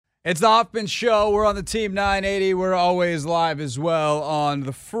It's the Hoffman Show. We're on the Team 980. We're always live as well on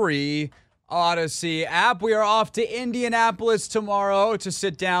the free Odyssey app. We are off to Indianapolis tomorrow to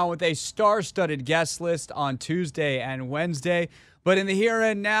sit down with a star-studded guest list on Tuesday and Wednesday. But in the here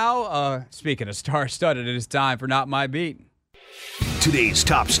and now, speaking of star-studded, it is time for Not My Beat. Today's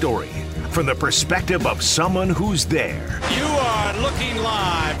top story from the perspective of someone who's there. You are looking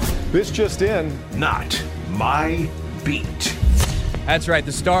live. This just in. Not My Beat. That's right,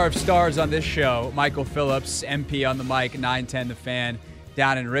 the star of stars on this show, Michael Phillips, MP on the mic, 910 The Fan,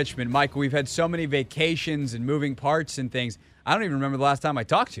 down in Richmond. Michael, we've had so many vacations and moving parts and things. I don't even remember the last time I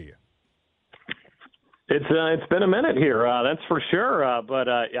talked to you. It's been a minute here, that's for sure. But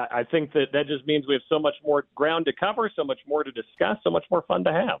I think that just means we have so much more ground to cover, so much more to discuss, so much more fun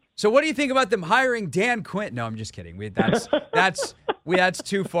to have. So what do you think about them hiring Dan Quinn? No, I'm just kidding. That's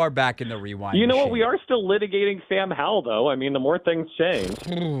too far back in the rewind. You know machine. What? We are still litigating Sam Howell, though. I mean, the more things change.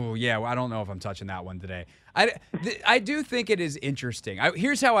 Ooh, yeah, well, I don't know if I'm touching that one today. I do think it is interesting.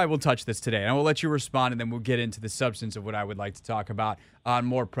 Here's how I will touch this today, and I will let you respond, and then we'll get into the substance of what I would like to talk about on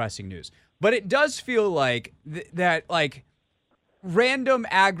more pressing news. But it does feel like that random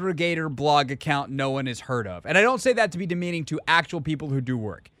aggregator blog account no one has heard of. And I don't say that to be demeaning to actual people who do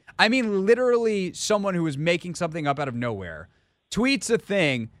work. I mean literally someone who is making something up out of nowhere, tweets a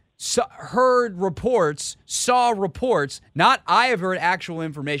thing, heard reports, saw reports, not I have heard actual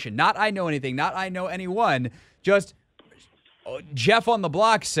information, not I know anything, not I know anyone, just Jeff on the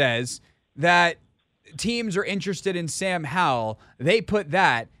block says that teams are interested in Sam Howell. They put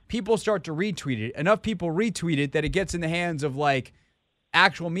that. People start to retweet it. Enough people retweet it that it gets in the hands of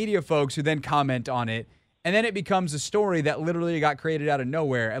actual media folks who then comment on it. And then it becomes a story that literally got created out of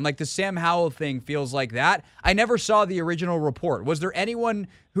nowhere. And the Sam Howell thing feels like that. I never saw the original report. Was there anyone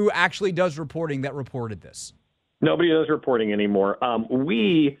who actually does reporting that reported this? Nobody does reporting anymore.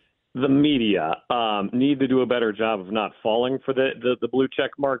 We, the media, need to do a better job of not falling for the blue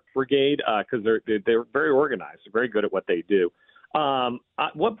check mark brigade because they're very organized. They're very good at what they do.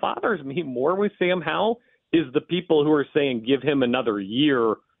 What bothers me more with Sam Howell is the people who are saying give him another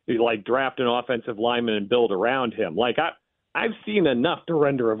year, draft an offensive lineman and build around him. I've seen enough to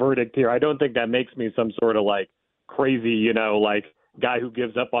render a verdict here. I don't think that makes me some sort of crazy, guy who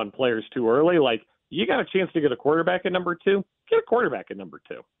gives up on players too early. You got a chance to get a quarterback at number 2, get a quarterback at number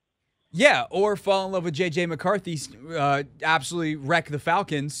 2. Yeah, or fall in love with J.J. McCarthy, absolutely wreck the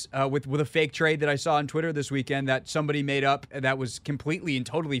Falcons with a fake trade that I saw on Twitter this weekend that somebody made up that was completely and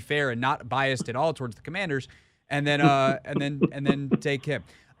totally fair and not biased at all towards the Commanders, and then and then take him,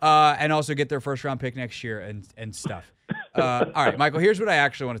 and also get their first round pick next year and stuff. All right, Michael, here's what I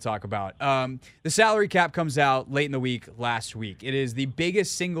actually want to talk about. The salary cap comes out late in the week last week. It is the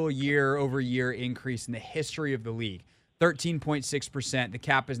biggest single year-over-year increase in the history of the league. 13.6%. The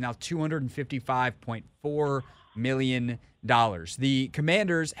cap is now $255.4 million. The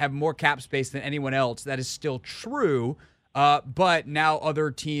Commanders have more cap space than anyone else. That is still true, but now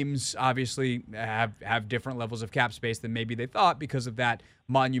other teams obviously have different levels of cap space than maybe they thought because of that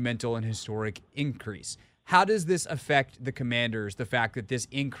monumental and historic increase. How does this affect the Commanders, the fact that this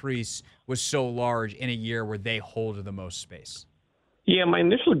increase was so large in a year where they hold the most space? Yeah, my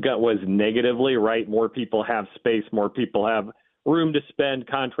initial gut was negatively, right? More people have space, more people have room to spend,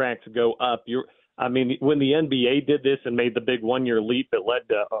 contracts go up. When the NBA did this and made the big one-year leap, it led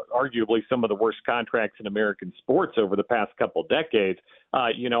to arguably some of the worst contracts in American sports over the past couple decades.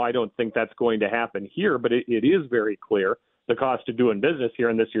 I don't think that's going to happen here, but it is very clear the cost of doing business here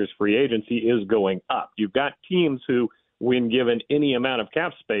in this year's free agency is going up. You've got teams who, when given any amount of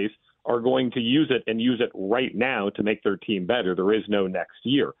cap space, are going to use it and use it right now to make their team better. There is no next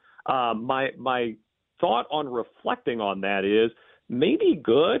year. My thought on reflecting on that is maybe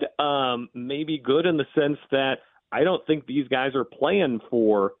good in the sense that I don't think these guys are playing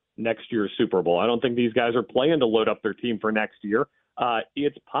for next year's Super Bowl. I don't think these guys are playing to load up their team for next year.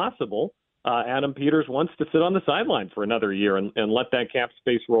 It's possible Adam Peters wants to sit on the sideline for another year and let that cap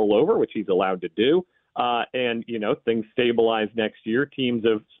space roll over, which he's allowed to do. Things stabilize next year. Teams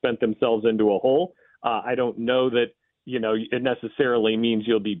have spent themselves into a hole. I don't know that, it necessarily means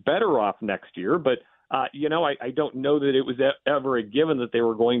you'll be better off next year, but, I don't know that it was ever a given that they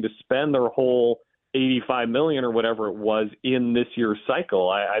were going to spend their whole $85 million or whatever it was in this year's cycle.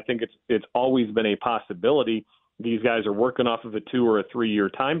 I think it's always been a possibility. These guys are working off of a 2 or a 3 year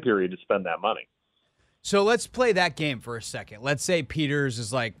time period to spend that money. So let's play that game for a second. Let's say Peters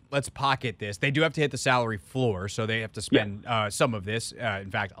is let's pocket this. They do have to hit the salary floor, so they have to spend some of this,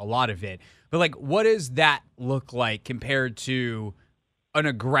 in fact, a lot of it. But, what does that look like compared to an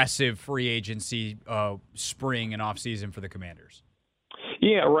aggressive free agency spring and offseason for the Commanders?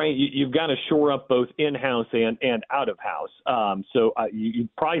 Yeah, right. You've got to shore up both in-house and out-of-house. So you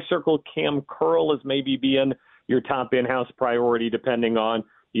probably circle Cam Curl as maybe being your top in-house priority, depending on,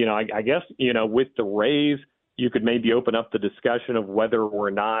 I guess, with the Rays, you could maybe open up the discussion of whether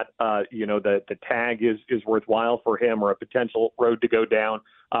or not, the tag is worthwhile for him or a potential road to go down.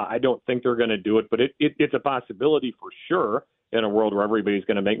 I don't think they're going to do it, but it's a possibility for sure in a world where everybody's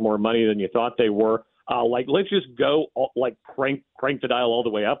going to make more money than you thought they were. Let's just go crank the dial all the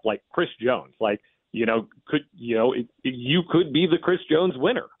way up, like Chris Jones. You could be the Chris Jones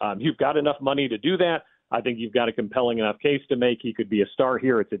winner. You've got enough money to do that. I think you've got a compelling enough case to make. He could be a star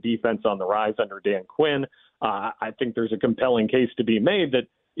here. It's a defense on the rise under Dan Quinn. I think there's a compelling case to be made that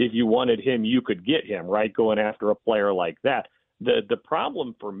if you wanted him, you could get him, right, going after a player like that. The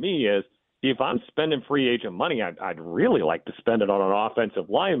problem for me is if I'm spending free agent money, I'd really like to spend it on an offensive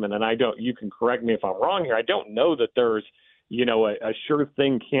lineman. And you can correct me if I'm wrong here. I don't know that there's, a sure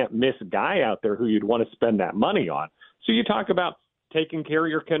thing can't miss guy out there who you'd want to spend that money on. So you talk about taking care of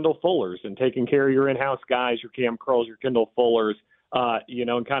your Kendall Fullers and taking care of your in-house guys, your Cam Curls, your Kendall Fullers,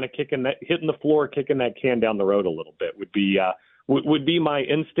 and kind of hitting the floor, kicking that can down the road a little bit would be my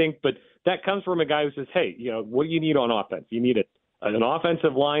instinct. But that comes from a guy who says, hey, what do you need on offense? You need an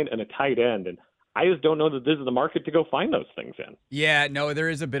offensive line and a tight end. And I just don't know that this is the market to go find those things in. Yeah, no, there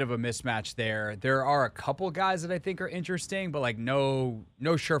is a bit of a mismatch there. There are a couple guys that I think are interesting, but no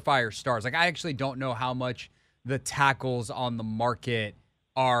surefire stars. I actually don't know how much the tackles on the market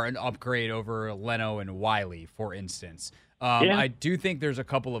are an upgrade over Leno and Wiley, for instance. I do think there's a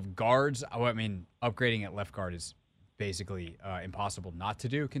couple of guards. Upgrading at left guard is basically impossible not to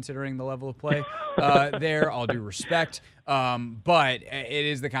do, considering the level of play there. All due respect. But it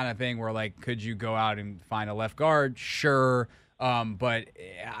is the kind of thing where, could you go out and find a left guard? Sure. But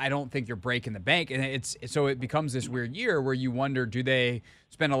I don't think you're breaking the bank. And so it becomes this weird year where you wonder, do they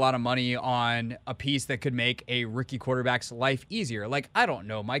spend a lot of money on a piece that could make a rookie quarterback's life easier? I don't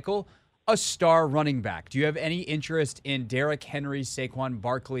know, Michael, a star running back. Do you have any interest in Derrick Henry, Saquon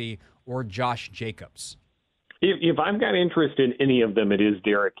Barkley, or Josh Jacobs? If I've got interest in any of them, it is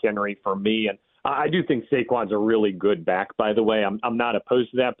Derrick Henry for me. And I do think Saquon's a really good back, by the way. I'm not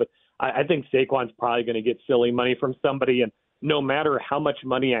opposed to that, but I think Saquon's probably going to get silly money from somebody. And no matter how much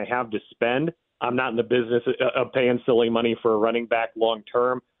money I have to spend, I'm not in the business of paying silly money for a running back long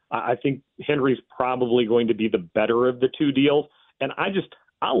term. I think Henry's probably going to be the better of the two deals. And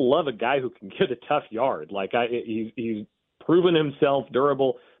I love a guy who can get a tough yard. He's proven himself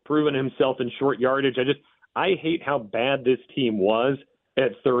durable, proven himself in short yardage. I hate how bad this team was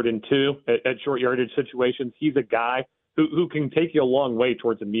at 3rd and 2 at short yardage situations. He's a guy who can take you a long way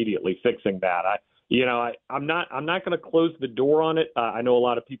towards immediately fixing that. I'm not going to close the door on it. I know a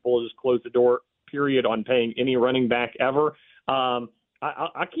lot of people just close the door, period, on paying any running back ever.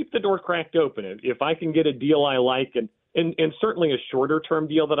 I keep the door cracked open. If I can get a deal I like, and certainly a shorter term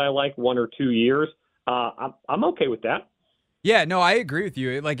deal that I like, 1 or 2 years, I'm okay with that. Yeah, no, I agree with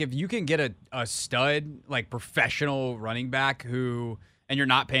you. If you can get a stud, professional running back and you're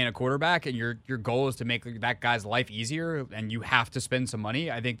not paying a quarterback, and your goal is to make that guy's life easier, and you have to spend some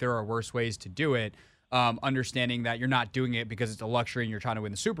money, I think there are worse ways to do it. Understanding that you're not doing it because it's a luxury and you're trying to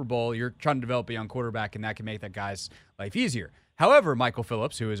win the Super Bowl. You're trying to develop a young quarterback, and that can make that guy's life easier. However, Michael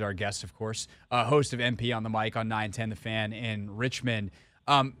Phillips, who is our guest, of course, host of MP on the Mic on 910 The Fan in Richmond.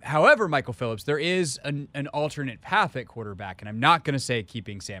 However, Michael Phillips, there is an alternate path at quarterback, and I'm not going to say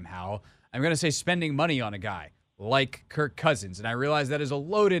keeping Sam Howell. I'm going to say spending money on a guy like Kirk Cousins. And I realize that is a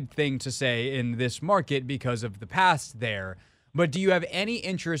loaded thing to say in this market because of the past there. But do you have any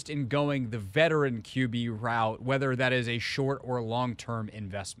interest in going the veteran QB route, whether that is a short or long-term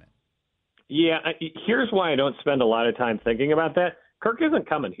investment? Yeah, here's why I don't spend a lot of time thinking about that. Kirk isn't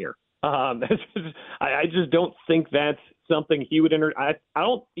coming here. I just don't think that's something he would enter. I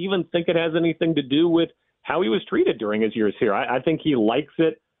don't even think it has anything to do with how he was treated during his years here. I think he likes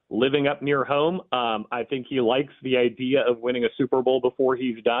it living up near home. I think he likes the idea of winning a Super Bowl before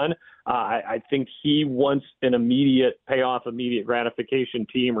he's done. I think he wants an immediate payoff, immediate gratification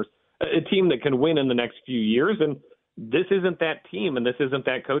team, or a team that can win in the next few years. And this isn't that team, and this isn't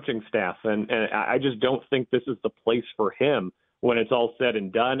that coaching staff. And I just don't think this is the place for him when it's all said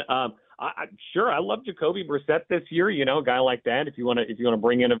and done. Sure, I love Jacoby Brissett this year. A guy like that, if you want to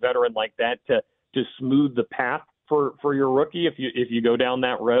bring in a veteran like that to smooth the path for your rookie, if you go down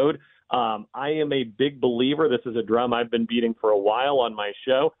that road. I am a big believer. This is a drum I've been beating for a while on my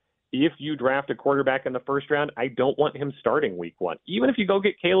show. If you draft a quarterback in the first round, I don't want him starting week one. Even if you go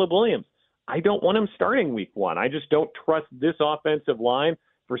get Caleb Williams, I don't want him starting week one. I just don't trust this offensive line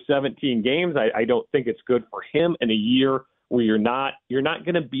for 17 games. I don't think it's good for him in a year where you're not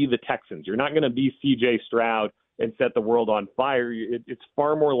going to be the Texans. You're not going to be C.J. Stroud and set the world on fire. It's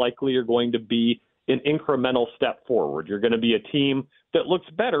far more likely you're going to be an incremental step forward. You're going to be a team that looks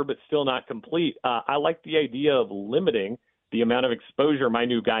better but still not complete. I like the idea of limiting the amount of exposure my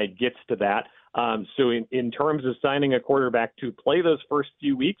new guy gets to that. So in terms of signing a quarterback to play those first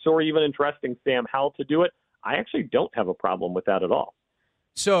few weeks, or even entrusting Sam Howell to do it, I actually don't have a problem with that at all.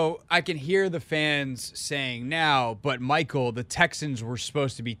 So I can hear the fans saying now, but Michael, the Texans were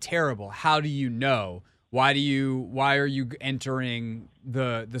supposed to be terrible. How do you know? Why are you entering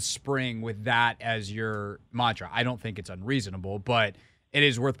the spring with that as your mantra? I don't think it's unreasonable, but it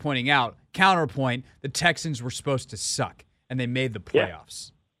is worth pointing out. Counterpoint, the Texans were supposed to suck, and they made the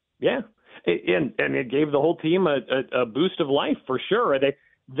playoffs. Yeah. And it gave the whole team a boost of life for sure.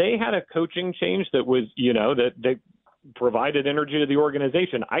 They had a coaching change that was, that they provided energy to the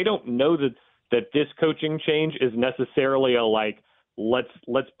organization. I don't know that this coaching change is necessarily a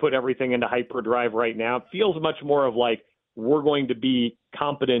let's put everything into hyperdrive right now. It feels much more of we're going to be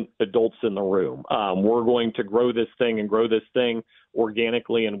competent adults in the room. We're going to grow this thing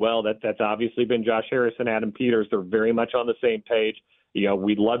organically and well. That's obviously been Josh Harris and Adam Peters. They're very much on the same page.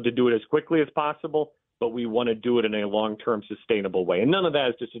 We'd love to do it as quickly as possible, but we want to do it in a long-term sustainable way. And none of that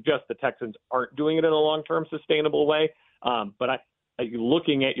is to suggest the Texans aren't doing it in a long-term sustainable way. But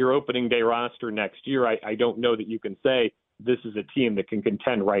looking at your opening day roster next year, I don't know that you can say this is a team that can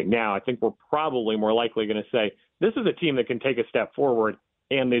contend right now. I think we're probably more likely going to say this is a team that can take a step forward,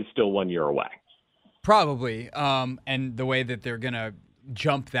 and they're still 1 year away. Probably. And the way that they're going to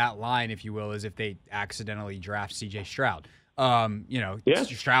jump that line, if you will, is if they accidentally draft C.J. Stroud.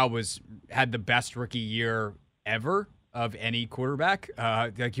 Stroud had the best rookie year ever of any quarterback.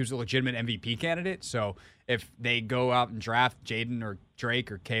 He was a legitimate MVP candidate. So if they go out and draft Jaden or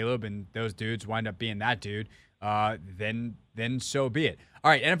Drake or Caleb and those dudes wind up being that dude, then so be it. All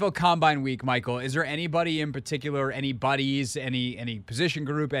right, NFL Combine Week, Michael. Is there anybody in particular, any buddies, any position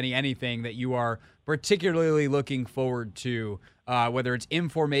group, anything that you are particularly looking forward to, whether it's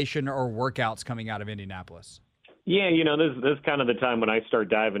information or workouts coming out of Indianapolis? Yeah, this is kind of the time when I start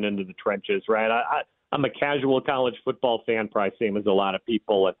diving into the trenches, right? I'm a casual college football fan, probably same as a lot of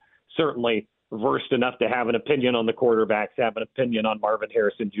people, and certainly versed enough to have an opinion on the quarterbacks, have an opinion on Marvin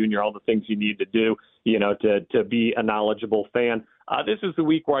Harrison Jr., all the things you need to do, to be a knowledgeable fan. This is the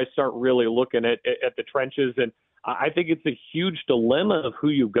week where I start really looking at the trenches, and I think it's a huge dilemma of who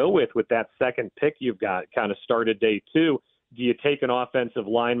you go with that second pick you've got kind of started day two. Do you take an offensive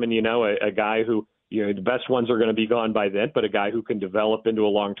lineman, a guy who, the best ones are going to be gone by then, but a guy who can develop into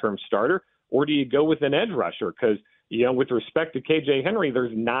a long-term starter? Or do you go with an edge rusher? Because, with respect to KJ Henry,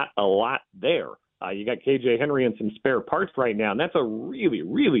 there's not a lot there. You got KJ Henry and some spare parts right now, and that's a really,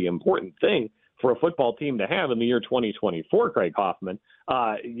 really important thing for a football team to have in the year 2024, Craig Hoffman.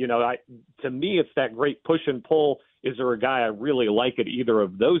 To me, it's that great push and pull. Is there a guy I really like at either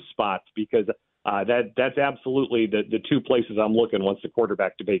of those spots? Because that's absolutely the two places I'm looking once the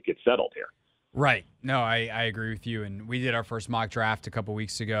quarterback debate gets settled here. Right. No, I agree with you. And we did our first mock draft a couple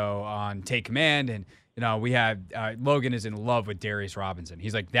weeks ago on Take Command. And, we had Logan is in love with Darius Robinson.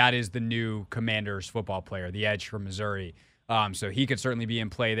 He's like, that is the new Commanders football player, the edge from Missouri. So he could certainly be in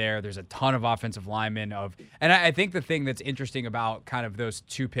play there. There's a ton of offensive linemen and I think the thing that's interesting about kind of those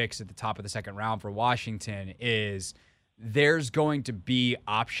two picks at the top of the second round for Washington is there's going to be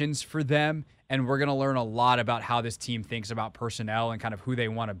options for them. And we're going to learn a lot about how this team thinks about personnel and kind of who they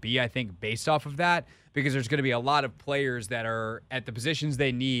want to be, I think, based off of that, because there's going to be a lot of players that are at the positions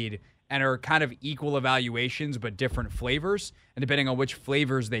they need and are kind of equal evaluations but different flavors. And depending on which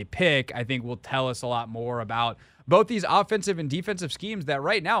flavors they pick, I think will tell us a lot more about both these offensive and defensive schemes that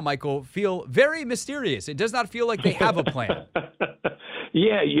right now, Michael, feel very mysterious. It does not feel like they have a plan.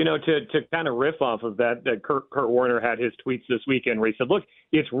 Yeah, to kind of riff off of that, Kurt Warner had his tweets this weekend where he said, look,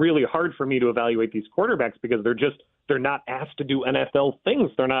 it's really hard for me to evaluate these quarterbacks because they're not asked to do NFL things.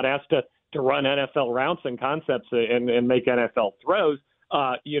 They're not asked to run NFL routes and concepts and make NFL throws.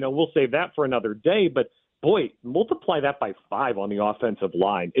 We'll save that for another day, but boy, multiply that by 5 on the offensive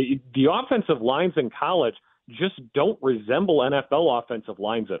line. The offensive lines in college just don't resemble NFL offensive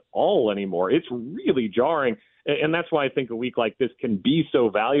lines at all anymore. It's really jarring. And that's why I think a week like this can be so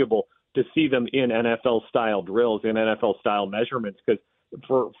valuable to see them in NFL-style drills, in NFL-style measurements, because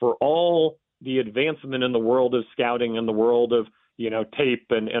for all the advancement in the world of scouting and the world of, tape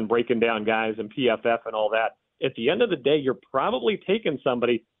and breaking down guys and PFF and all that, at the end of the day, you're probably taking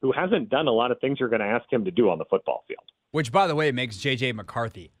somebody who hasn't done a lot of things you're going to ask him to do on the football field. Which, by the way, makes J.J.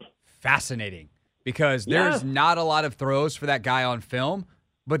 McCarthy fascinating because there's not a lot of throws for that guy on film,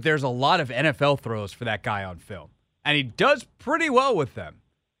 but there's a lot of NFL throws for that guy on film. and he does pretty well with them.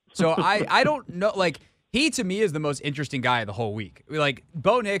 So I don't know. Like, he, to me, is the most interesting guy of the whole week. Like,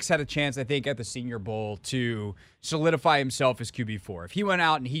 Bo Nix had a chance, I think, at the Senior Bowl to solidify himself as QB4. If he went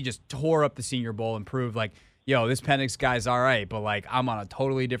out and he just tore up the Senior Bowl and proved, like, yo, this Penix guy's all right, but, like, I'm on a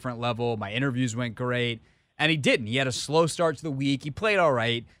totally different level. My interviews went great. And he didn't. He had a slow start to the week. He played all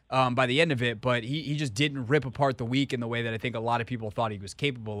right by the end of it, but he just didn't rip apart the week in the way that I think a lot of people thought he was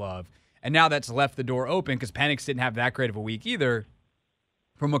capable of. And now that's left the door open because Penix didn't have that great of a week either.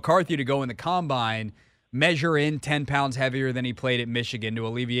 For McCarthy to go in the combine, measure in 10 pounds heavier than he played at Michigan to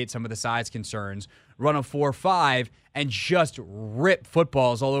alleviate some of the size concerns, run a 4.5, and just rip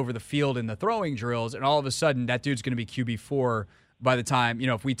footballs all over the field in the throwing drills, and all of a sudden that dude's going to be QB4 by the time,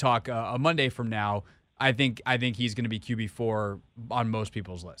 if we talk a Monday from now, I think he's going to be QB4 on most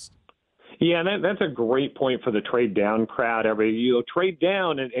people's list. Yeah, that's a great point for the trade down crowd. Trade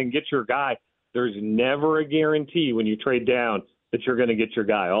down and get your guy. There's never a guarantee when you trade down that you're going to get your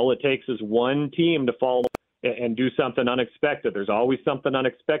guy. All it takes is one team to fall and do something unexpected. There's always something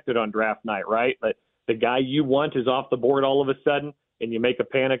unexpected on draft night, right? But the guy you want is off the board all of a sudden, and you make a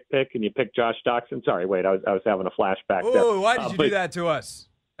panic pick and you pick Josh Doxson. Sorry, wait, I was having a flashback. Oh, why did you do that to us?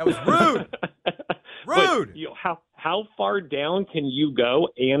 That was rude. Rude. But, how far down can you go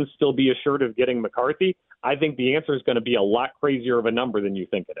and still be assured of getting McCarthy? I think the answer is going to be a lot crazier of a number than you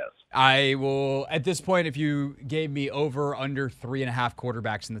think it is. I will, at this point, if you gave me over under 3.5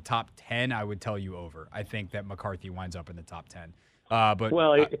 quarterbacks in the top 10, I would tell you over. I think that McCarthy winds up in the top 10. As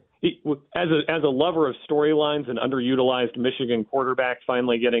a lover of storylines and underutilized Michigan quarterback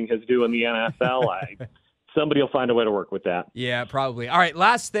finally getting his due in the NFL, somebody will find a way to work with that. Yeah, probably. All right,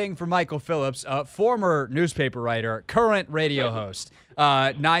 last thing for Michael Phillips, former newspaper writer, current radio host,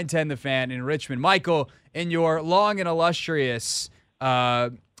 910 The Fan in Richmond. Michael, in your long and illustrious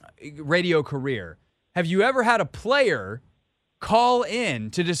radio career, have you ever had a player call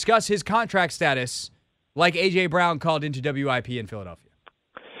in to discuss his contract status like A.J. Brown called into WIP in Philadelphia?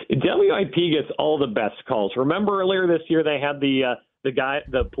 WIP gets all the best calls. Remember earlier this year they had the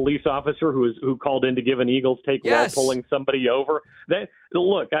police officer who called in to give an Eagles take while pulling somebody over.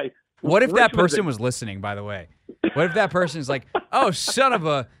 What if that person was listening, by the way? What if that person is like, oh, son of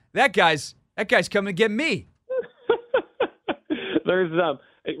a, that guy's coming to get me? There's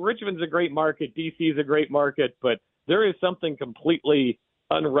Richmond's a great market, DC's a great market, but there is something completely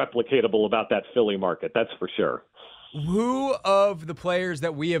unreplicatable about that Philly market. That's for sure. Who of the players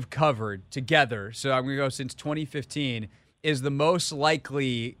that we have covered together, so I'm going to go since 2015, is the most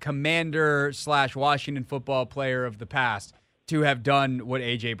likely Commander/Washington football player of the past to have done what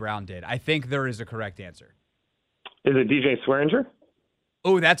A.J. Brown did? I think there is a correct answer. Is it DJ Swearinger?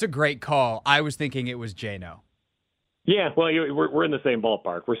 Oh, that's a great call. I was thinking it was J-No. Yeah, well, we're in the same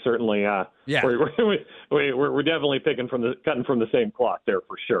ballpark. We're certainly, we're definitely cutting from the same cloth there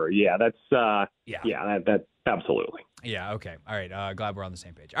for sure. Yeah, that's absolutely. Yeah, okay. All right, glad we're on the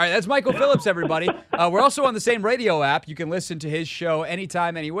same page. All right, that's Michael Phillips, everybody. We're also on the same radio app. You can listen to his show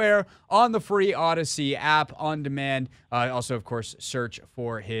anytime, anywhere on the free Odyssey app on demand. Also, of course, search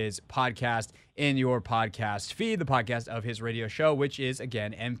for his podcast in your podcast feed, the podcast of his radio show, which is,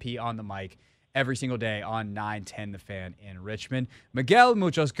 again, MP on the Mic, every single day on 910 The Fan in Richmond. Miguel,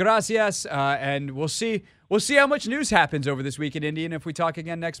 muchas gracias, and we'll see how much news happens over this week in Indy, and if we talk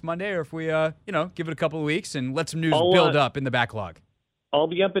again next Monday, or if we give it a couple of weeks and let some news build up in the backlog. I'll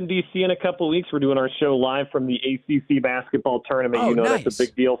be up in D.C. in a couple of weeks. We're doing our show live from the ACC basketball tournament. Oh, nice. That's a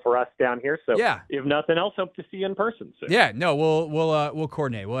big deal for us down here. So yeah. If nothing else, hope to see you in person soon. Yeah, no, we'll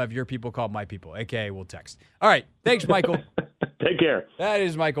coordinate. We'll have your people call my people, aka we'll text. All right, thanks, Michael. Take care. That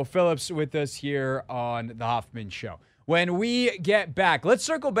is Michael Phillips with us here on The Hoffman Show. When we get back, let's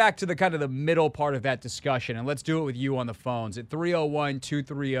circle back to the kind of the middle part of that discussion, and let's do it with you on the phones at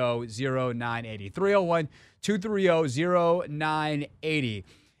 301-230-0980. 301-230-0980.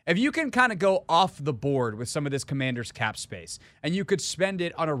 If you can kind of go off the board with some of this Commanders cap space, and you could spend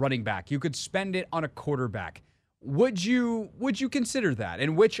it on a running back, you could spend it on a quarterback, would you consider that?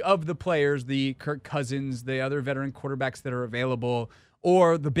 And which of the players, the Kirk Cousins, the other veteran quarterbacks that are available,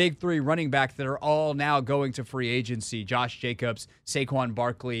 or the big three running backs that are all now going to free agency, Josh Jacobs, Saquon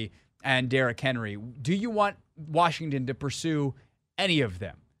Barkley, and Derrick Henry, do you want Washington to pursue any of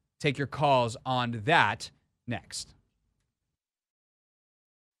them? Take your calls on that next.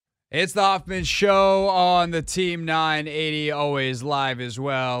 It's the Hoffman Show on the Team 980, always live as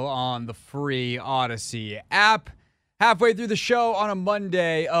well on the free Odyssey app. Halfway through the show on a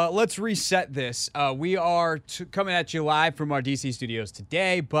Monday, let's reset this. We are coming at you live from our DC studios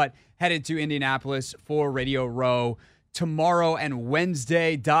today, but headed to Indianapolis for Radio Row tomorrow and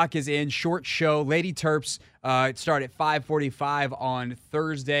Wednesday. Doc is in, short show. Lady Terps Start at 5:45 on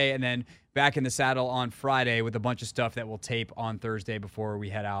Thursday, and then back in the saddle on Friday with a bunch of stuff that we'll tape on Thursday before we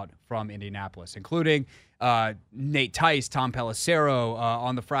head out from Indianapolis, including Nate Tice, Tom Pelissero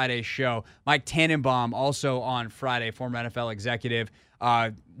on the Friday show, Mike Tannenbaum also on Friday, former NFL executive.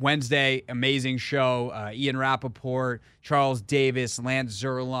 Wednesday, amazing show. Ian Rappaport, Charles Davis, Lance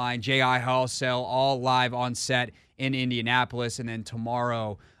Zierlein, J.I. Halsell, all live on set in Indianapolis. And then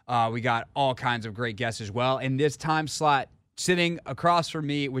tomorrow, we got all kinds of great guests as well. And this time slot, sitting across from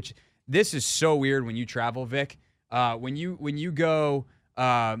me, which this is so weird when you travel, Vic. When you go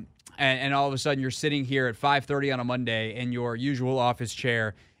and all of a sudden you're sitting here at 5:30 on a Monday in your usual office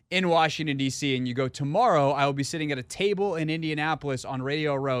chair in Washington, D.C., and you go, tomorrow I will be sitting at a table in Indianapolis on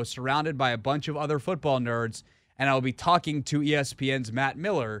Radio Row surrounded by a bunch of other football nerds, and I'll be talking to ESPN's Matt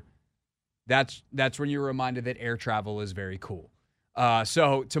Miller. That's when you're reminded that air travel is very cool.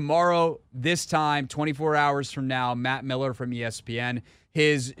 So tomorrow, this time, 24 hours from now, Matt Miller from ESPN,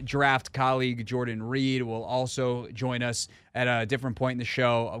 his draft colleague Jordan Reed will also join us at a different point in the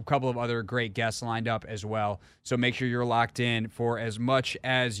show. A couple of other great guests lined up as well. So make sure you're locked in for as much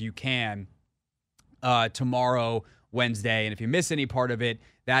as you can tomorrow, Wednesday. And if you miss any part of it,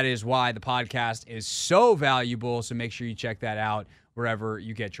 that is why the podcast is so valuable. So make sure you check that out wherever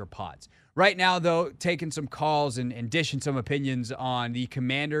you get your pods. Right now, though, taking some calls and dishing some opinions on the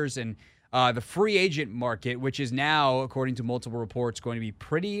Commanders and the free agent market, which is now, according to multiple reports, going to be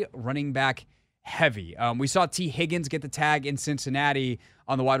pretty running back heavy. We saw T. Higgins get the tag in Cincinnati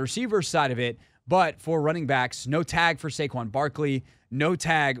on the wide receiver side of it, but for running backs, no tag for Saquon Barkley, no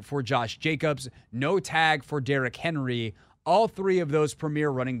tag for Josh Jacobs, no tag for Derrick Henry. All three of those premier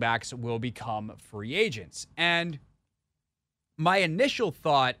running backs will become free agents. And my initial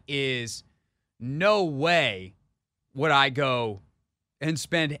thought is, no way would I go and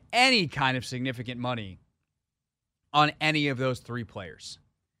spend any kind of significant money on any of those three players.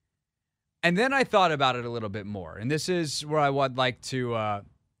 And then I thought about it a little bit more. And this is where I would like to,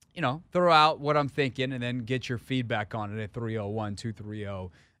 throw out what I'm thinking and then get your feedback on it at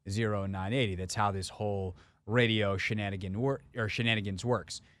 301-230-0980. That's how this whole radio shenanigans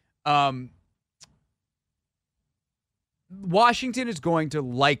works. Washington is going to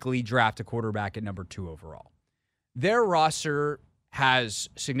likely draft a quarterback at number 2 overall. Their roster has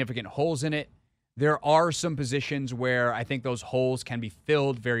significant holes in it. There are some positions where I think those holes can be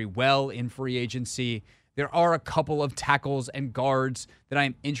filled very well in free agency. There are a couple of tackles and guards that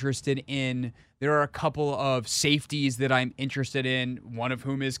I'm interested in. There are a couple of safeties that I'm interested in, one of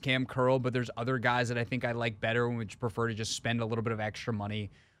whom is Cam Curl, but there's other guys that I think I like better and would prefer to just spend a little bit of extra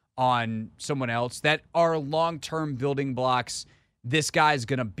money on someone else that are long-term building blocks. This guy's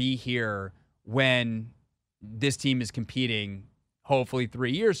going to be here when this team is competing, hopefully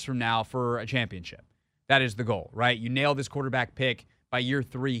 3 years from now, for a championship. That is the goal, right? You nail this quarterback pick. By year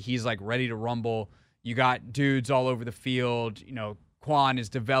 3, he's like ready to rumble. You got dudes all over the field. Quan is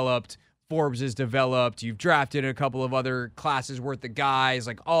developed. Forbes is developed. You've drafted a couple of other classes worth of guys.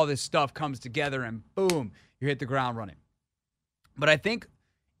 Like, all this stuff comes together and boom, you hit the ground running. But I think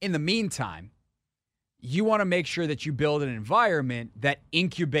in the meantime, you want to make sure that you build an environment that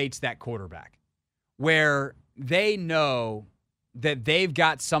incubates that quarterback, where they know that they've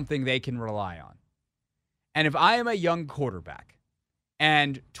got something they can rely on. And if I am a young quarterback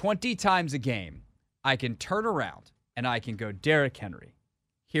and 20 times a game, I can turn around and I can go, Derrick Henry,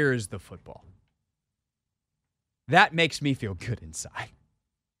 here's the football. That makes me feel good inside.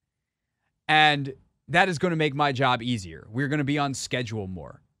 And that is going to make my job easier. We're going to be on schedule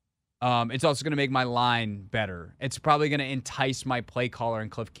more. It's also going to make my line better. It's probably going to entice my play caller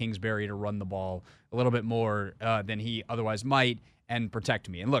and Cliff Kingsbury to run the ball a little bit more than he otherwise might and protect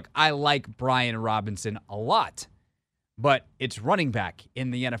me. And look, I like Brian Robinson a lot, but it's running back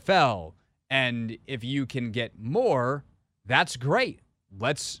in the NFL. And if you can get more, that's great.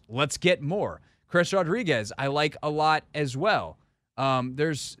 Let's get more. Chris Rodriguez, I like a lot as well.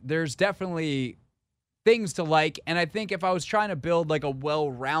 There's definitely things to like, and I think if I was trying to build like a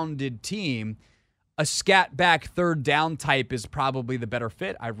well-rounded team, a scat back third down type is probably the better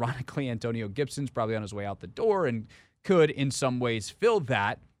fit. Ironically, Antonio Gibson's probably on his way out the door and could in some ways fill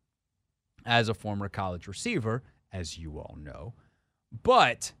that as a former college receiver, as you all know.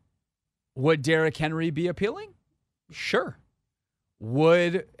 But would Derrick Henry be appealing? Sure.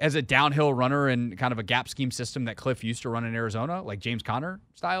 Would, as a downhill runner in kind of a gap scheme system that Cliff used to run in Arizona, like James Conner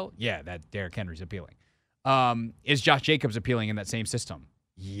style? Yeah, that Derrick Henry's appealing. Is Josh Jacobs appealing in that same system?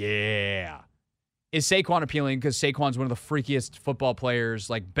 Yeah. Is Saquon appealing because Saquon's one of the freakiest football players,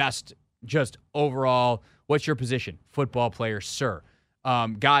 like best just overall? What's your position? Football player, sir.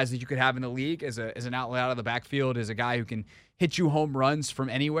 guys that you could have in the league as an outlet out of the backfield, as a guy who can hit you home runs from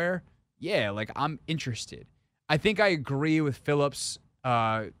anywhere, yeah, like I'm interested. I think I agree with Phillips.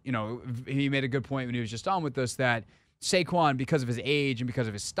 He made a good point when he was just on with us that Saquon, because of his age and because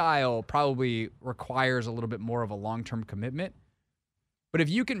of his style, probably requires a little bit more of a long-term commitment. But if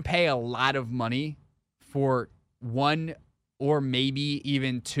you can pay a lot of money for 1 or maybe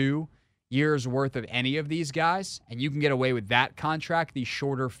even 2 years worth of any of these guys, and you can get away with that contract, the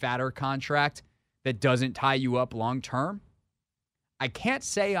shorter, fatter contract that doesn't tie you up long-term, I can't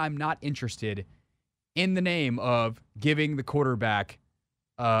say I'm not interested in the name of giving the quarterback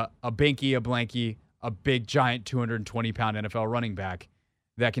a binky, a blanky, a big, giant 220-pound NFL running back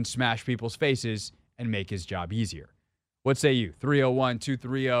that can smash people's faces and make his job easier. What say you?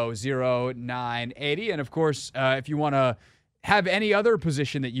 301-230-0980. And, of course, if you want to have any other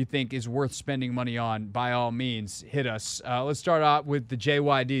position that you think is worth spending money on, by all means, hit us. Let's start out with the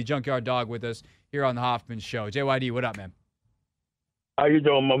JYD, Junkyard Dog, with us here on the Hoffman Show. JYD, what up, man? How you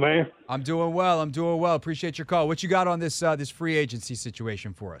doing, my man? I'm doing well. Appreciate your call. What you got on this free agency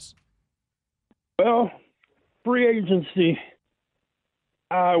situation for us? Well, free agency,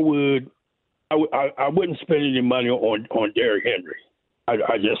 I wouldn't spend any money on Derrick Henry.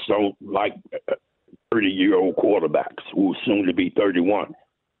 I just don't like 30-year-old quarterbacks who are soon to be 31.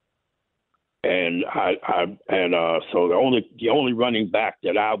 And so the only running back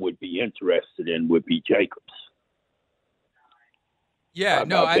that I would be interested in would be Jacobs. Yeah,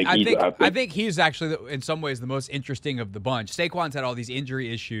 I think he's actually, in some ways, the most interesting of the bunch. Saquon's had all these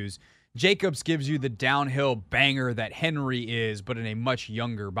injury issues. Jacobs gives you the downhill banger that Henry is, but in a much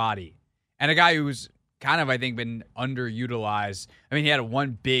younger body. And a guy who's kind of, I think, been underutilized. I mean, he had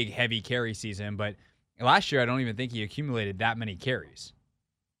one big, heavy carry season, but last year I don't even think he accumulated that many carries.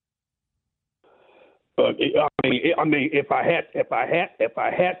 I mean, if I had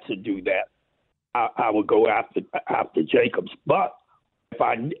to do that, I would go after Jacobs. But if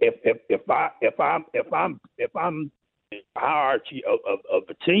I'm the hierarchy of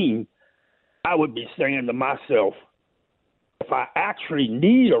the team, I would be saying to myself, if I actually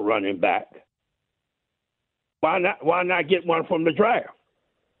need a running back, why not get one from the draft?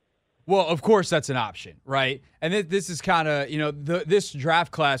 Well, of course that's an option, right? And this is kind of, this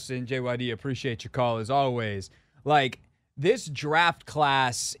draft class, and JYD, appreciate your call as always. Like, this draft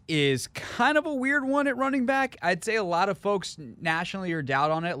class is kind of a weird one at running back. I'd say a lot of folks nationally are down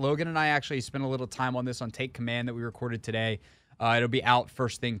on it. Logan and I actually spent a little time on this on Take Command that we recorded today. It'll be out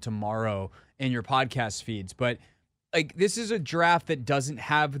first thing tomorrow in your podcast feeds. But, like, this is a draft that doesn't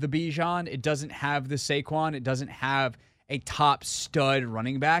have the Bijan. It doesn't have the Saquon. It doesn't have a top stud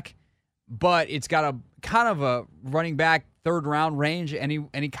running back. But it's got a kind of a running back third round range,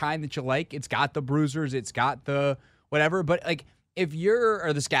 any kind that you like. It's got the bruisers. It's got the whatever. But, like, if you're,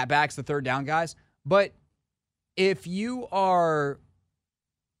 or the scat backs, the third down guys, but if you are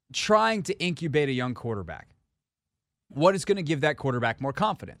trying to incubate a young quarterback, what is going to give that quarterback more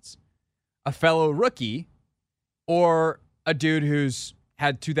confidence? A fellow rookie or a dude who's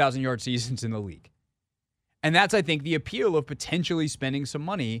had 2,000-yard seasons in the league? And that's, I think, the appeal of potentially spending some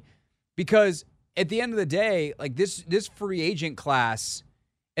money, because at the end of the day, like, this free agent class,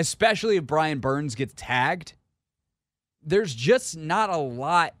 especially if Brian Burns gets tagged, there's just not a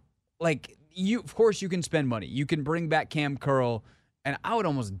lot. Like, of course you can spend money. You can bring back Cam Curl, and I would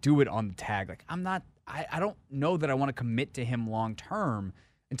almost do it on the tag. Like, I don't know that I want to commit to him long term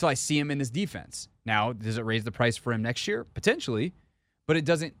until I see him in this defense. Now, does it raise the price for him next year? Potentially, but it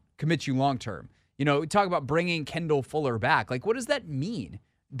doesn't commit you long term. We talk about bringing Kendall Fuller back. Like, what does that mean?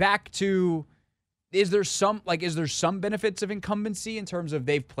 Back to, is there some benefits of incumbency in terms of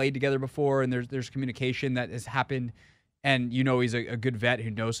they've played together before and there's communication that has happened, and he's a good vet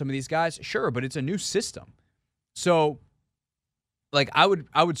who knows some of these guys? Sure, but it's a new system. So, like, I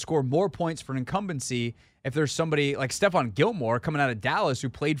would score more points for an incumbency if there's somebody like Stephon Gilmore coming out of Dallas who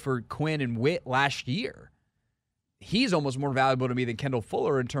played for Quinn and Witt last year. He's almost more valuable to me than Kendall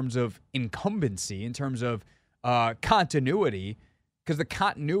Fuller in terms of incumbency, in terms of continuity, because the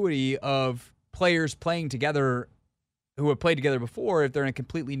continuity of players playing together who have played together before, if they're in a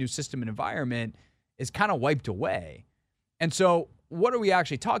completely new system and environment, is kind of wiped away. And so what are we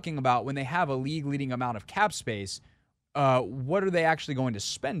actually talking about when they have a league-leading amount of cap space? What are they actually going to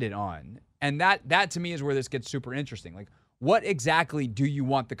spend it on? And that to me is where this gets super interesting. Like, what exactly do you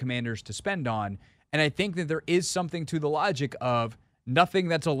want the Commanders to spend on? And I think that there is something to the logic of nothing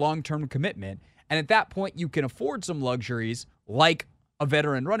that's a long-term commitment. And at that point, you can afford some luxuries like a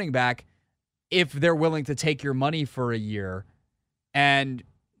veteran running back if they're willing to take your money for a year and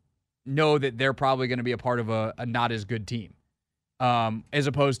know that they're probably going to be a part of a not as good team. as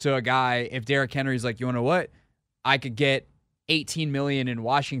opposed to a guy, if Derrick Henry's like, you know what, I could get $18 million in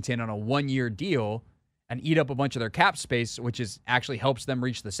Washington on a 1-year deal and eat up a bunch of their cap space, which is actually helps them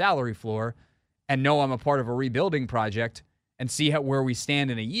reach the salary floor, and know I'm a part of a rebuilding project and see where we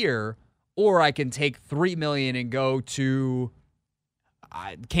stand in a year, or I can take $3 million and go to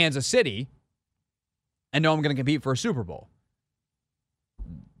Kansas City and know I'm going to compete for a Super Bowl.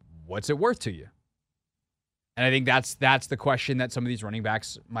 What's it worth to you? And I think that's the question that some of these running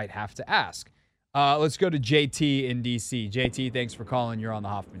backs might have to ask. Let's go to JT in D.C. JT, thanks for calling. You're on the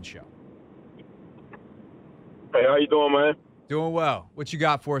Hoffman Show. Hey, how you doing, man? Doing well. What you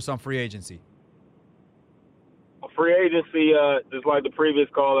got for us on free agency? Free agency, just like the previous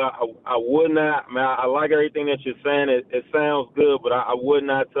caller, I would not. I mean, I like everything that you're saying. It sounds good, but I would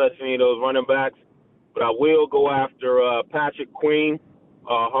not touch any of those running backs. But I will go after Patrick Queen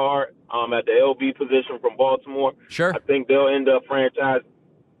hard at the LB position from Baltimore. Sure. I think they'll end up franchising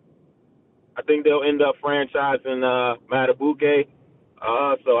Matabuke.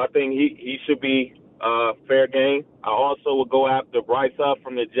 So I think he should be fair game. I also would go after Bryce Huff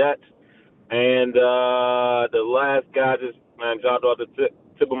from the Jets. And the last guy just, man, dropped off the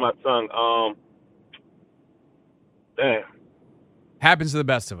tip of my tongue. Damn. Happens to the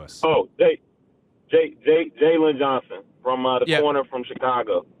best of us. Oh, Jalen Johnson from the corner from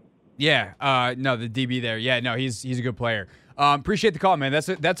Chicago. Yeah. No, the DB there. Yeah, no, he's a good player. Appreciate the call, man.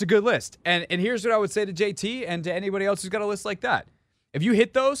 That's a good list. And here's what I would say to JT and to anybody else who's got a list like that. If you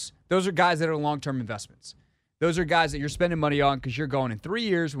hit those are guys that are long-term investments. Those are guys that you're spending money on because you're going in 3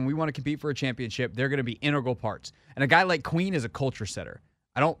 years when we want to compete for a championship. They're going to be integral parts. And a guy like Queen is a culture setter.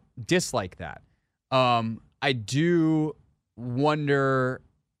 I don't dislike that. I do wonder,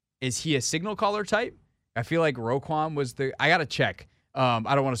 is he a signal caller type? I feel like Roquan was I got to check. I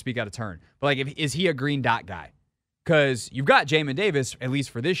don't want to speak out of turn. But is he a green dot guy? Because you've got Jamin Davis, at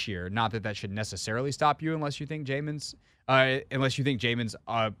least for this year. Not that should necessarily stop you unless you think Jamin's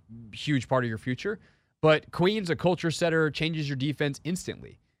a huge part of your future. But Queen's a culture setter, changes your defense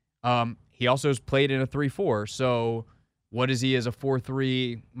instantly. He also has played in a 3-4. So what is he as a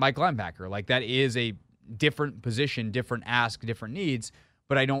 4-3 Mike linebacker? Like, that is a different position, different ask, different needs.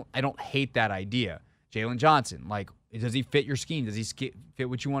 But I don't hate that idea. Jalen Johnson, like, does he fit your scheme? Does he fit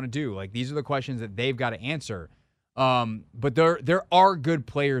what you want to do? Like, these are the questions that they've got to answer. But there are good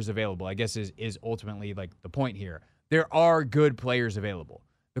players available, I guess is ultimately like the point here. There are good players available.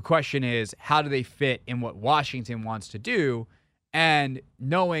 The question is, how do they fit in what Washington wants to do? And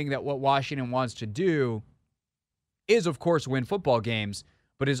knowing that what Washington wants to do is, of course, win football games,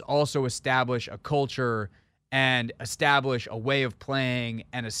 but is also establish a culture and establish a way of playing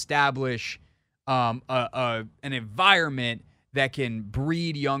and establish an environment that can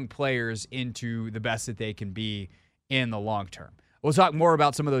breed young players into the best that they can be in the long term. We'll talk more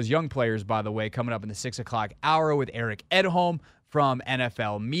about some of those young players, by the way, coming up in the 6 o'clock hour with Eric Edholm from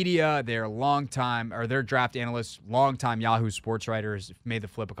NFL Media. Their draft analyst, longtime Yahoo sports writers, made the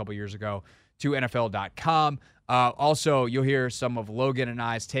flip a couple years ago to NFL.com. Also, you'll hear some of Logan and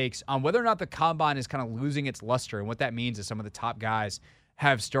I's takes on whether or not the combine is kind of losing its luster. And what that means is some of the top guys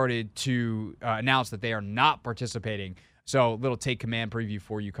have started to announce that they are not participating. So, little take command preview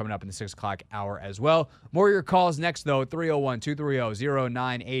for you coming up in the 6 o'clock hour as well. More of your calls next, though,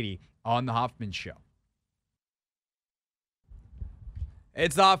 301-230-0980 on The Hoffman Show.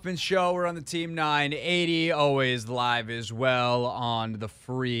 It's The Hoffman Show. We're on the Team 980, always live as well on the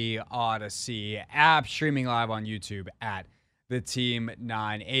free Odyssey app, streaming live on YouTube at the Team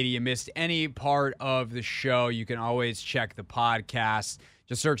 980. You missed any part of the show, you can always check the podcast.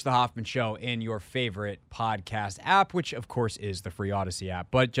 Just search The Hoffman Show in your favorite podcast app, which, of course, is the free Odyssey app.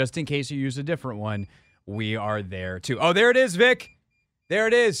 But just in case you use a different one, we are there, too. Oh, there it is, Vic. There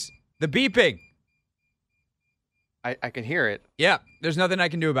it is. The beeping. I can hear it. Yeah, there's nothing I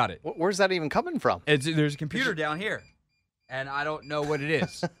can do about it. Where's that even coming from? There's a computer down here, and I don't know what it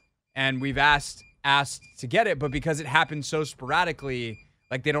is. And we've asked to get it, but because it happens so sporadically,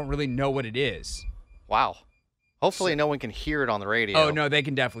 like, they don't really know what it is. Wow. Hopefully no one can hear it on the radio. Oh, no, they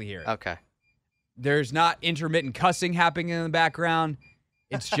can definitely hear it. Okay. There's not intermittent cussing happening in the background.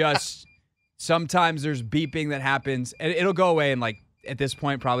 It's just sometimes there's beeping that happens. And it'll go away in, like, at this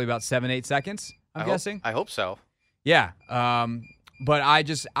point, probably about 7-8 seconds, I'm guessing. I hope so. Yeah. But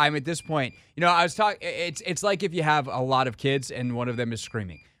I'm at this point, I was talking, it's like if you have a lot of kids and one of them is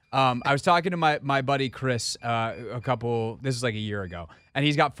screaming. I was talking to my buddy Chris this is like a year ago, and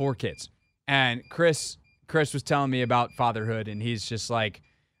he's got 4 kids. And Chris was telling me about fatherhood, and he's just like,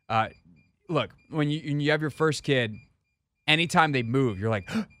 look, when you have your first kid, anytime they move, you're like,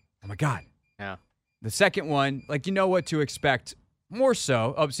 oh my God. Yeah. The second one, like, you know what to expect more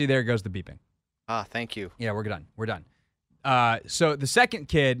so. Oh, see, there goes the beeping. Ah, thank you. Yeah, we're done. We're done. So the second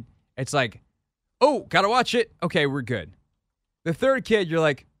kid, it's like, oh, gotta watch it. Okay, we're good. The third kid, you're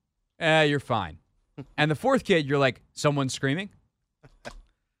like, you're fine. And the fourth kid, you're like, someone's screaming.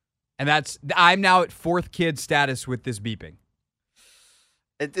 And I'm now at fourth kid status with this beeping.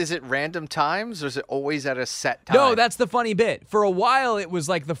 Is it random times or is it always at a set time? No, that's the funny bit. For a while, it was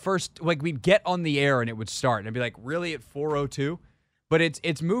like the first, like we'd get on the air and it would start. And I'd be like, really at 4:02? But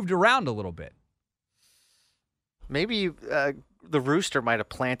it's moved around a little bit. Maybe the rooster might have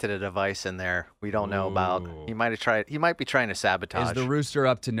planted a device in there we don't know about. He might have tried. He might be trying to sabotage. Is the rooster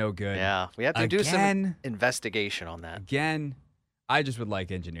up to no good? Yeah, we have to do some investigation on that. Again, I just would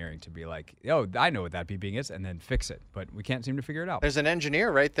like engineering to be like, oh, I know what that beeping is, and then fix it. But we can't seem to figure it out. There's an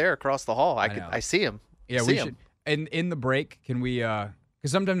engineer right there across the hall. I see him. Yeah, we should. And in the break, can we? Because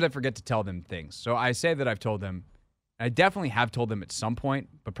sometimes I forget to tell them things. So I say that I've told them. I definitely have told them at some point,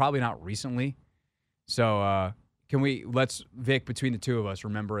 but probably not recently. So let's Vic, between the two of us,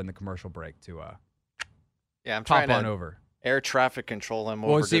 remember in the commercial break to I'm pop trying on to over. Air traffic control him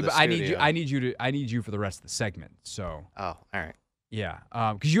over to the but studio. I need you for the rest of the segment. So all right. Yeah,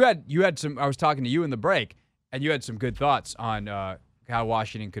 because you had some. I was talking to you in the break, and you had some good thoughts on how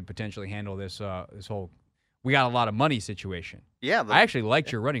Washington could potentially handle this whole "we got a lot of money" situation. Yeah, I actually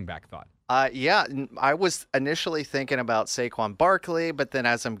liked your running back thought. I was initially thinking about Saquon Barkley, but then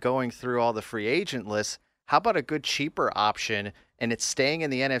as I'm going through all the free agent lists, how about a good cheaper option, and it's staying in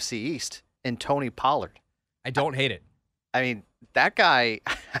the NFC East, in Tony Pollard? I don't hate it. I mean, that guy,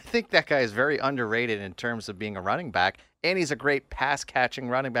 I think that guy is very underrated in terms of being a running back, and he's a great pass-catching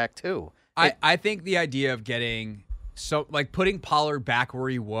running back, too. I think the idea of putting Pollard back where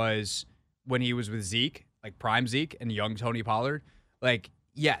he was when he was with Zeke, like prime Zeke and young Tony Pollard,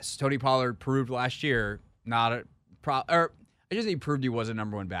 yes, Tony Pollard proved last year I just think he proved he was a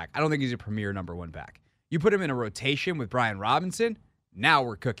number one back. I don't think he's a premier number one back. You put him in a rotation with Brian Robinson, now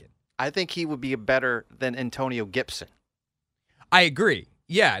we're cooking. I think he would be better than Antonio Gibson. I agree.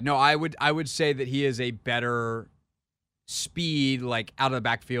 Yeah, no, I would say that he is a better speed, like out of the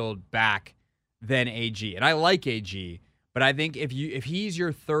backfield back than AG. And I like AG, but I think if he's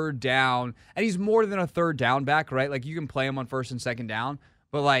your third down, and he's more than a third down back, right? Like you can play him on first and second down,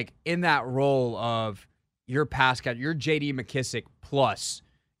 but like in that role of your pass catch, your JD McKissick plus,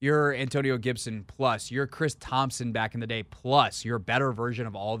 your Antonio Gibson plus, your Chris Thompson back in the day plus, you're a better version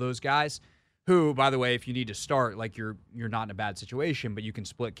of all those guys. Who, by the way, if you need to start, like you're not in a bad situation, but you can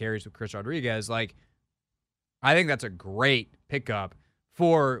split carries with Chris Rodriguez. Like, I think that's a great pickup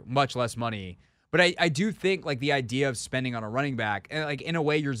for much less money. But I do think like the idea of spending on a running back, and like in a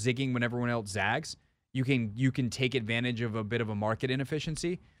way you're zigging when everyone else zags. You can take advantage of a bit of a market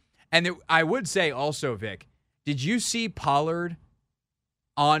inefficiency. And I would say also, Vic, did you see Pollard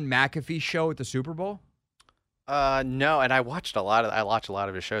on McAfee's show at the Super Bowl? No, and I watched a lot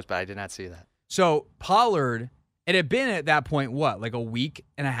of his shows, but I did not see that. So Pollard, it had been at that point, like a week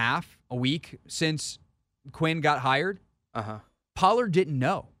since Quinn got hired. Uh-huh. Pollard didn't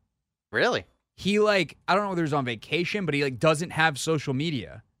know. Really? He I don't know whether he was on vacation, but he doesn't have social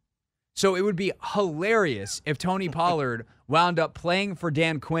media. So it would be hilarious if Tony Pollard wound up playing for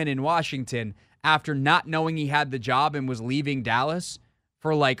Dan Quinn in Washington after not knowing he had the job and was leaving Dallas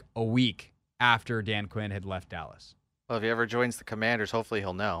for a week after Dan Quinn had left Dallas. Well, if he ever joins the Commanders, hopefully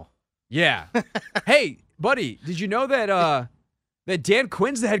he'll know. Yeah. Hey, buddy, did you know that that Dan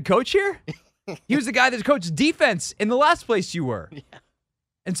Quinn's the head coach here? He was the guy that coached defense in the last place you were. Yeah.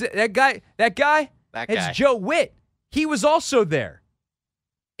 And so that guy, it's Joe Witt. He was also there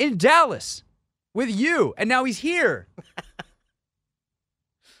in Dallas with you, and now he's here.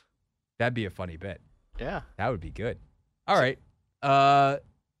 That'd be a funny bit. Yeah. That would be good. All right. I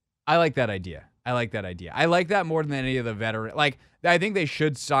like that idea. I like that more than any of the veteran. I think they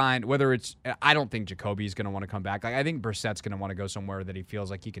should sign, whether it's, I don't think Jacoby's going to want to come back. I think Brissett's going to want to go somewhere that he feels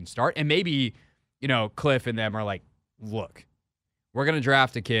like he can start. And maybe, Cliff and them are like, look, we're going to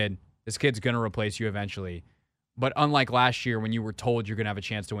draft a kid. This kid's going to replace you eventually. But unlike last year when you were told you're going to have a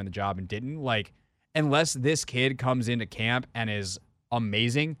chance to win the job and didn't, unless this kid comes into camp and is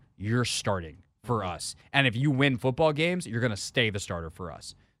amazing, you're starting for us. And if you win football games, you're going to stay the starter for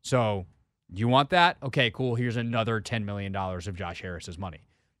us. So you want that? Okay, cool. Here's another $10 million of Josh Harris's money.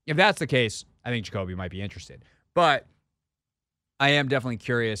 If that's the case, I think Jacoby might be interested. But I am definitely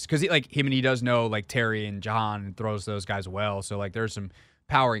curious because he does know Terry and Jahan and throws those guys well. So there's some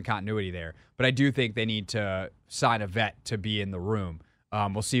power and continuity there. But I do think they need to sign a vet to be in the room.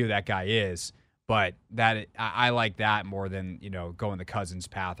 We'll see who that guy is. But I like that more than going the Cousins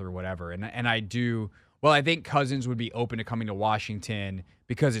path or whatever. And I do well, I think Cousins would be open to coming to Washington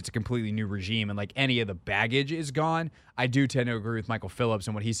because it's a completely new regime and like any of the baggage is gone. I do tend to agree with Michael Phillips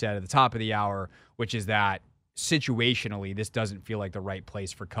and what he said at the top of the hour, which is that situationally, this doesn't feel like the right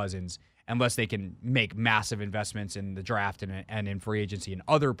place for Cousins unless they can make massive investments in the draft and in free agency and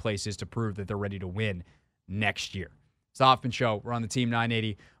other places to prove that they're ready to win next year. It's the Hoffman Show. We're on the Team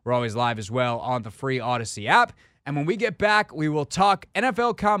 980. We're always live as well on the free Odyssey app. And when we get back, we will talk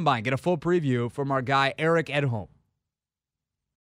NFL Combine, get a full preview from our guy, Eric Edholm.